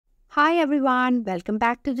Hi everyone, welcome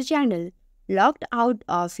back to the channel. Logged out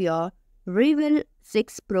of your REVVL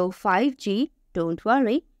 6 Pro 5G? Don't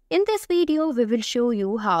worry. In this video, we will show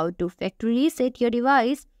you how to factory reset your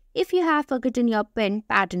device. If you have forgotten your PIN,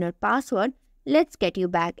 pattern or password, let's get you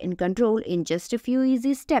back in control in just a few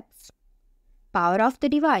easy steps. Power off the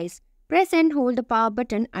device. Press and hold the power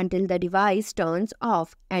button until the device turns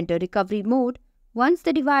off. Enter recovery mode. Once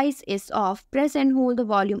the device is off, press and hold the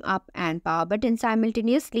volume up and power button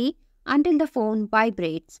simultaneously until the phone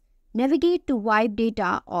vibrates. Navigate to wipe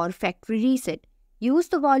data or factory reset. Use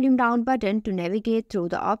the volume down button to navigate through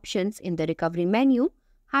the options in the recovery menu.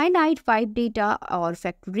 Highlight wipe data or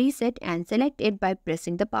factory reset and select it by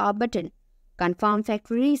pressing the power button. Confirm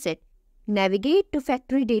factory reset. Navigate to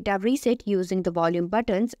factory data reset using the volume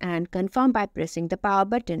buttons and confirm by pressing the power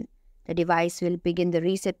button. The device will begin the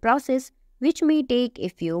reset process, which may take a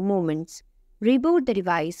few moments. Reboot the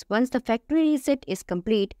device. Once the factory reset is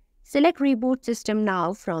complete, select Reboot System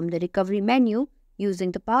Now from the recovery menu.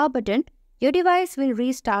 Using the power button, your device will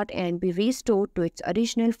restart and be restored to its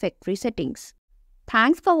original factory settings.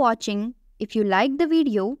 Thanks for watching. If you liked the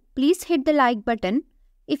video, please hit the like button.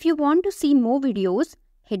 If you want to see more videos,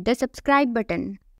 hit the subscribe button.